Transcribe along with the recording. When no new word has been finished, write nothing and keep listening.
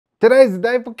Today's the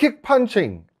day for kick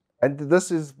punching, and this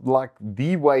is like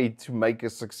the way to make a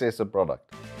successor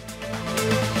product.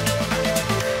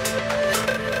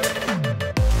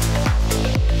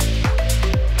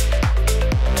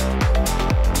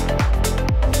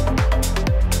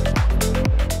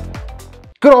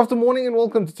 Good afternoon and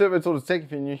welcome to Turbo Tortoise Tech.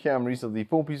 If you're new here, I'm Reese of the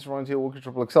 4-piece Frontier Walker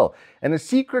Triple XL. And a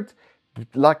secret,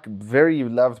 like very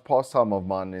loved pastime of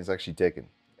mine is actually Tekken.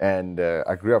 And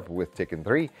I grew up with Tekken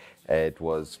 3. It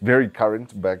was very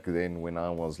current back then when I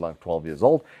was like 12 years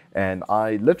old. And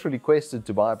I literally quested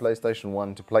to buy a PlayStation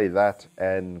 1 to play that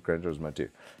and Gran Turismo 2.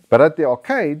 But at the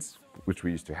arcades, which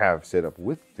we used to have set up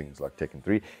with things like Tekken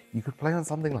 3, you could play on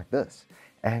something like this.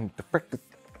 And the fact that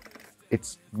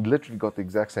it's literally got the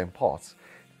exact same parts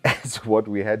as what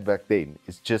we had back then,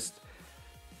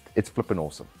 it's flipping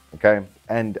awesome, okay?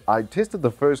 And I tested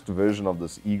the first version of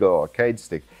this Ego Arcade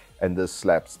Stick, and this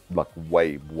slaps like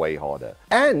way harder.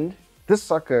 And this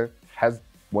sucker has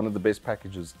one of the best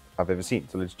packages I've ever seen.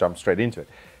 So let's jump straight into it.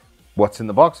 What's in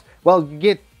the box? Well, you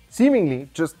get seemingly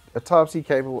just a Type-C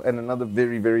cable and another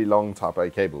very long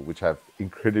Type-A cable, which have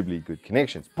incredibly good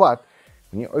connections. But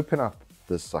when you open up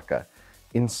this sucker,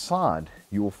 inside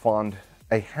you will find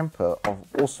a hamper of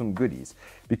awesome goodies,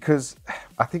 because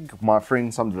I think my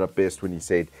friend summed it up best when he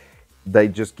said they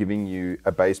just giving you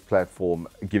a base platform,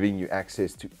 giving you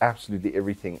access to absolutely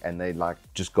everything, and they like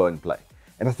just go and play.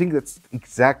 And I think that's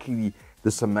exactly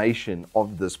the summation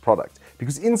of this product,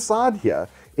 because inside here,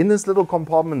 in this little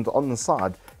compartment on the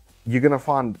side, you're gonna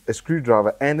find a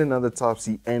screwdriver and another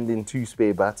Type-C and then 2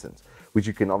 spare buttons, which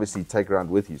you can obviously take around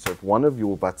with you. So if one of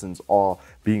your buttons are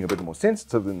being a bit more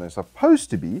sensitive than they're supposed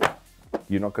to be,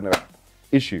 you're not going to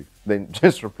issue then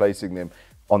just replacing them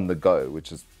on the go,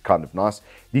 which is kind of nice.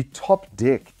 The top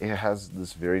deck, it has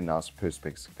this very nice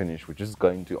perspex finish, which is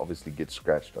going to obviously get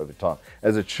scratched over time,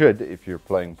 as it should if you're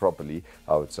playing properly,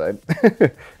 I would say.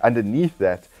 Underneath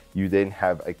that, you then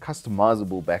have a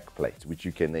customizable back plate, which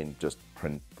you can then just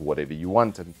print whatever you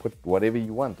want and put whatever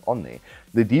you want on there.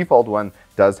 The default one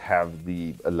does have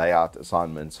the layout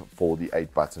assignments for the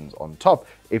 8 buttons on top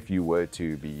if you were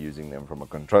to be using them from a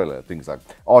controller. Things like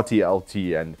RT, LT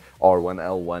and R1,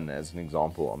 L1 as an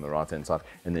example on the right hand side,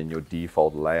 and then your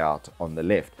default layout on the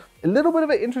left. A little bit of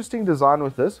an interesting design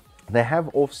with this. They have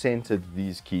off-centered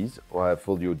these keys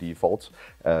for your defaults,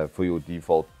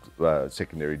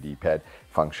 secondary D-pad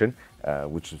function,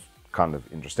 which is kind of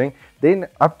interesting. Then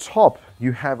up top,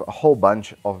 you have a whole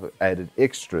bunch of added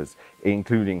extras,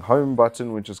 including home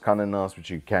button, which is kind of nice, which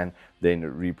you can then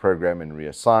reprogram and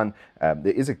reassign.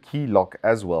 There is a key lock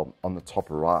as well on the top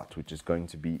right, which is going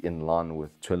to be in line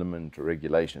with tournament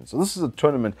regulations. So this is a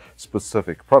tournament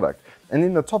specific product. And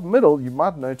in the top middle, you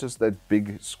might notice that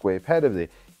big square pad over there.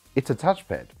 It's a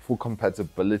touchpad for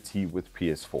compatibility with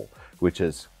PS4, which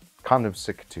is kind of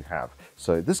sick to have.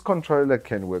 So this controller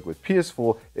can work with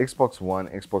PS4, Xbox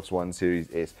One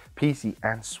Series S, PC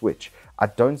and Switch. I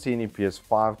don't see any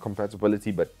PS5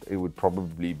 compatibility, but it would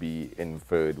probably be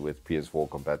inferred with PS4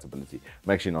 compatibility.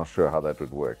 I'm actually not sure how that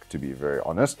would work, to be very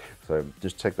honest. So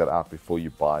just check that out before you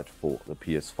buy it for the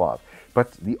PS5.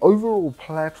 But the overall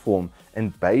platform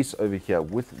and base over here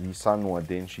with the Sanwa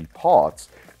Denshi parts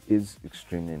is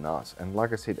extremely nice. And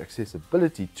like I said,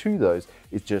 accessibility to those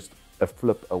is just a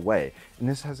flip away. And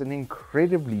this has an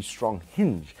incredibly strong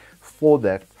hinge for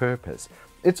that purpose.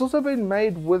 It's also been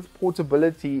made with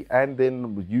portability and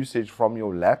then usage from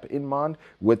your lap in mind.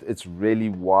 With its really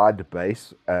wide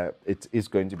base, it is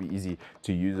going to be easy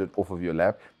to use it off of your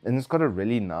lap. And it's got a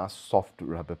really nice soft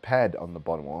rubber pad on the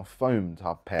bottom, or a foam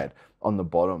type pad on the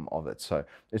bottom of it. So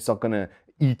it's not going to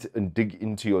eat and dig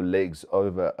into your legs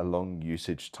over a long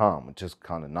usage time, which is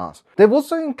kind of nice. They've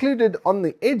also included on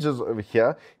the edges over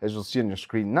here, as you'll see on your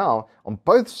screen now, on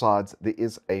both sides, there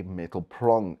is a metal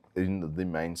prong in the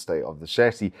mainstay of the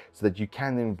chassis, so that you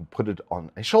can then put it on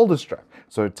a shoulder strap.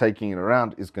 So taking it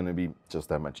around is going to be just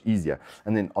that much easier.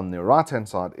 And then on the right hand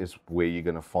side is where you're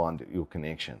going to find your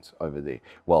connections over there.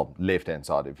 Well, left hand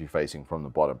side if you're facing from the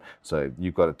bottom. So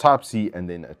you've got a Type-C and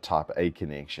then a Type-A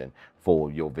connection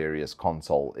for your various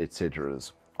console, etc.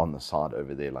 on the side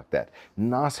over there like that.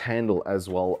 Nice handle as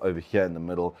well over here in the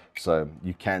middle, so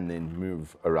you can then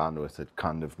move around with it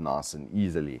kind of nice and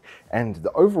easily. And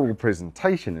the overall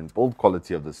presentation and build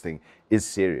quality of this thing is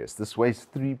serious. This weighs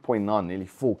 3.9, nearly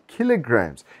 4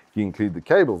 kilograms. If you include the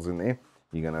cables in there,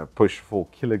 you're going to push 4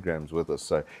 kilograms with us.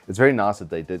 So it's very nice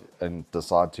that they did and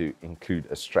decide to include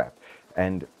a strap.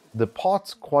 And the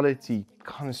parts quality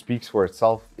kind of speaks for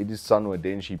itself. It is Sanwa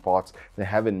Denshi parts. They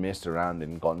haven't messed around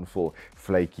and gone for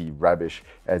flaky rubbish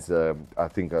as I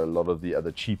think a lot of the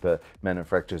other cheaper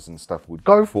manufacturers and stuff would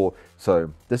go for.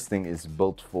 So this thing is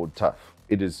built for tough.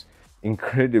 It is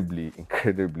incredibly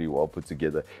well put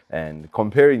together, and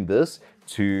comparing this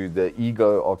to the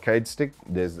Ego Arcade Stick,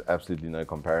 there's absolutely no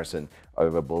comparison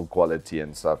over build quality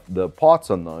and stuff. The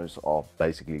parts on those are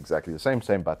basically exactly the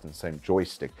same button, same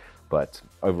joystick, but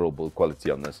overall build quality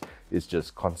on this is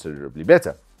just considerably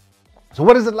better. So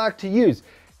what is it like to use?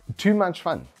 Too much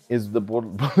fun is the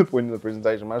bullet point of the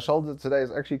presentation. My shoulder today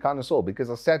is actually kind of sore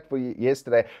because I sat for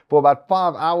yesterday for about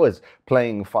 5 hours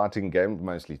playing fighting games,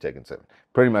 mostly Tekken 7.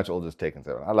 Pretty much all just Tekken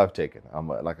 7. I love Tekken.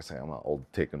 Like I say, I'm an old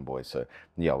Tekken boy. So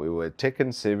yeah, we were Tekken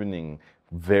 7ing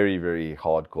very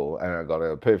hardcore, and I got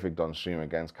a perfect on stream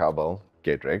against Cowbell.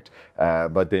 Get wrecked.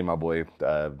 But then my boy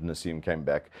Nassim came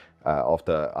back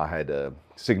after I had a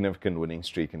significant winning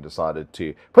streak and decided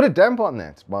to put a damp on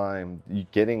that by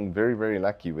getting very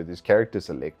lucky with his character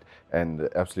select and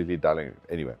absolutely dialing.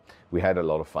 Anyway, we had a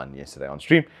lot of fun yesterday on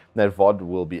stream. That VOD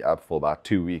will be up for about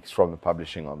 2 weeks from the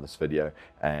publishing of this video,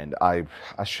 and I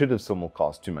should have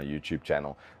simulcast to my YouTube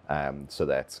channel so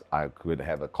that I could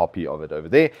have a copy of it over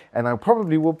there, and I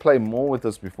probably will play more with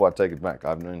this before I take it back. I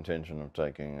have no intention of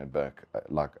taking it back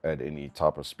like at any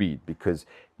type of speed, because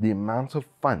the amount of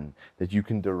fun that you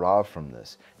can derive from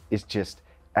this is just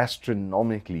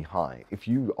astronomically high. If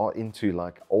you are into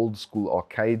like old school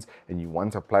arcades and you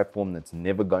want a platform that's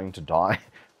never going to die,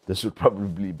 this would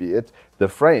probably be it. The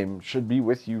frame should be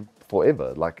with you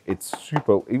forever. Like, it's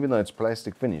super, even though it's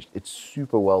plastic finished, it's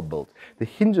super well built. The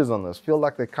hinges on this feel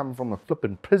like they come from a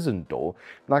flippin' prison door.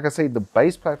 Like I say, the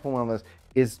base platform on this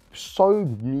is so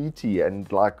meaty and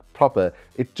like proper.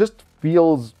 It just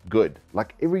feels good.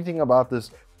 Like, everything about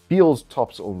this feels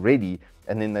tops already,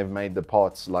 and then they've made the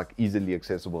parts like easily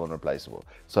accessible and replaceable.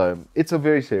 So it's a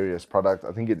very serious product.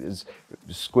 I think it is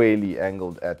squarely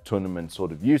angled at tournament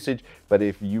sort of usage, but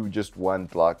if you just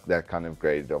want like that kind of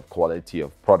grade of quality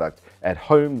of product at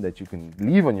home that you can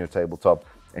leave on your tabletop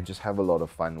and just have a lot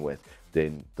of fun with,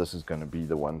 then this is going to be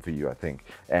the one for you, I think.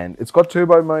 And it's got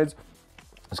turbo modes.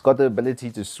 It's got the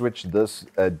ability to switch this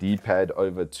D-pad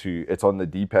over to, it's on the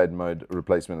D-pad mode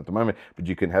replacement at the moment, but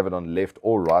you can have it on left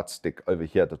or right stick over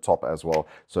here at the top as well.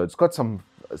 So it's got some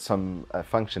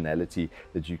functionality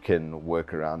that you can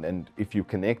work around. And if you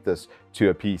connect this to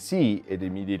a PC, it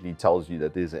immediately tells you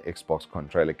that there's an Xbox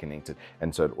controller connected.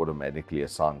 And so it automatically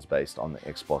assigns based on the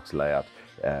Xbox layout,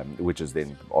 which is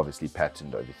then obviously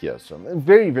patterned over here. So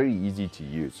very easy to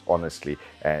use, honestly.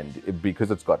 And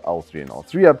because it's got L3 and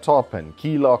L3 up top and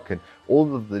key lock and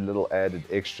all of the little added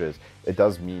extras, it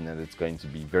does mean that it's going to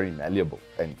be very malleable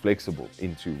and flexible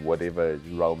into whatever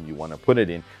realm you want to put it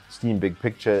in. Steam Big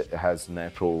Picture has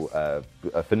natural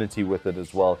affinity with it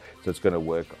as well, so it's going to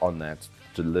work on that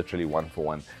to literally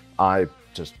one-for-one. I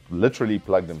just literally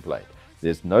plugged and played.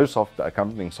 There's no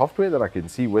accompanying software that I can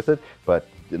see with it, but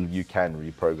you can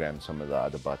reprogram some of the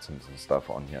other buttons and stuff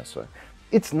on here. So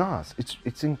it's nice.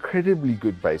 It's incredibly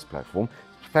good base platform.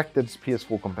 The fact that it's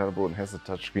PS4 compatible and has a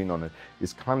touchscreen on it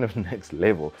is kind of next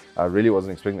level. I really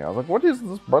wasn't expecting it. I was like, what is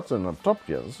this button up top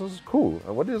here? This is cool.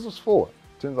 What is this for?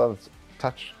 Turns out it's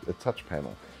a touch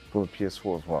panel for the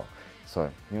PS4 as well.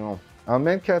 So, you know,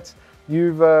 Mad Catz,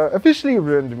 you've officially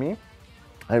ruined me.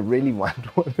 I really want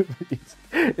one of these.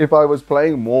 If I was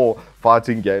playing more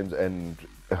fighting games and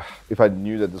if I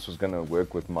knew that this was going to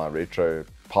work with my retro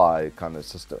Pi kind of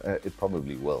system, it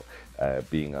probably will,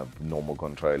 being a normal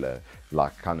controller,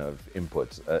 like kind of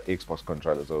inputs. Xbox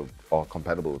controllers are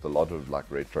compatible with a lot of like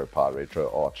retro Pi, retro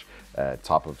Arch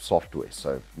type of software,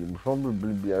 so you'll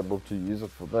probably be able to use it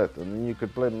for that. And then you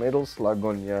could play Metal Slug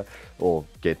on here or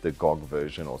get the GOG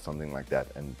version or something like that,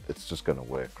 and it's just going to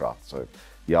work, right? So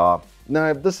yeah,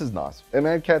 no, this is nice. And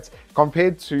Mad Catz,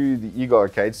 compared to the Ego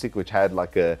Arcade Stick, which had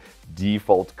like a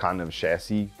default kind of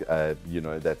chassis, you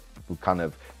know, that kind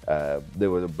of, they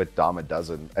were a bit dime a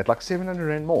dozen at like 700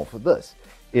 Rand more. For this,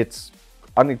 it's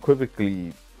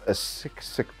unequivocally a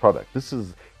sick product. This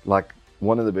is like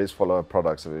one of the best follow-up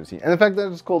products I've ever seen. And the fact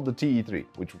that it's called the TE3,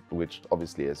 which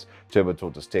obviously is Turbo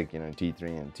Tortoise Tech, you know, T3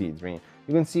 and T3.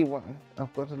 You can see what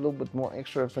I've got a little bit more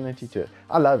extra affinity to it.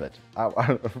 I love it.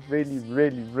 I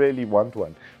really want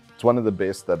one. It's one of the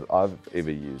best that I've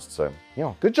ever used. So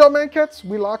yeah, good job, Mad Catz.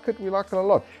 We like it. We like it a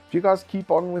lot. If you guys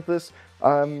keep on with this,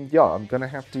 yeah, I'm gonna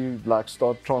have to like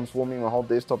start transforming my whole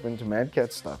desktop into Mad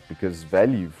Catz stuff, because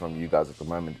value from you guys at the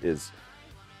moment is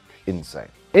insane.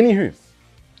 Anywho,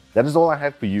 that is all I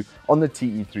have for you on the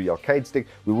TE3 Arcade Stick.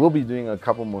 We will be doing a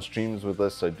couple more streams with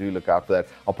this, so do look out for that.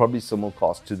 I'll probably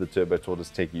simulcast to the Turbo Tortoise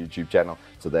Tech YouTube channel,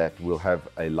 so that we'll have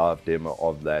a live demo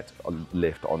of that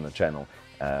left on the channel.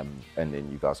 And then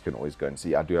you guys can always go and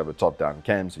see. I do have a top-down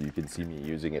cam, so you can see me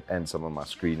using it and some of my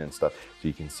screen and stuff, so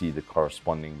you can see the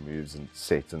corresponding moves and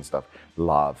sets and stuff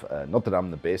live. Not that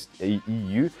I'm the best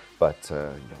EU, but you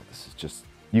know, this is just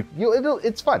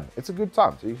it's fun. It's a good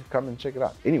time, so you can come and check it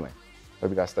out. Anyway, hope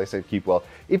you guys stay safe, keep well.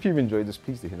 If you've enjoyed this,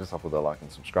 please do hit us up with a like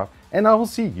and subscribe, and I will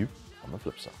see you on the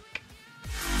flip side.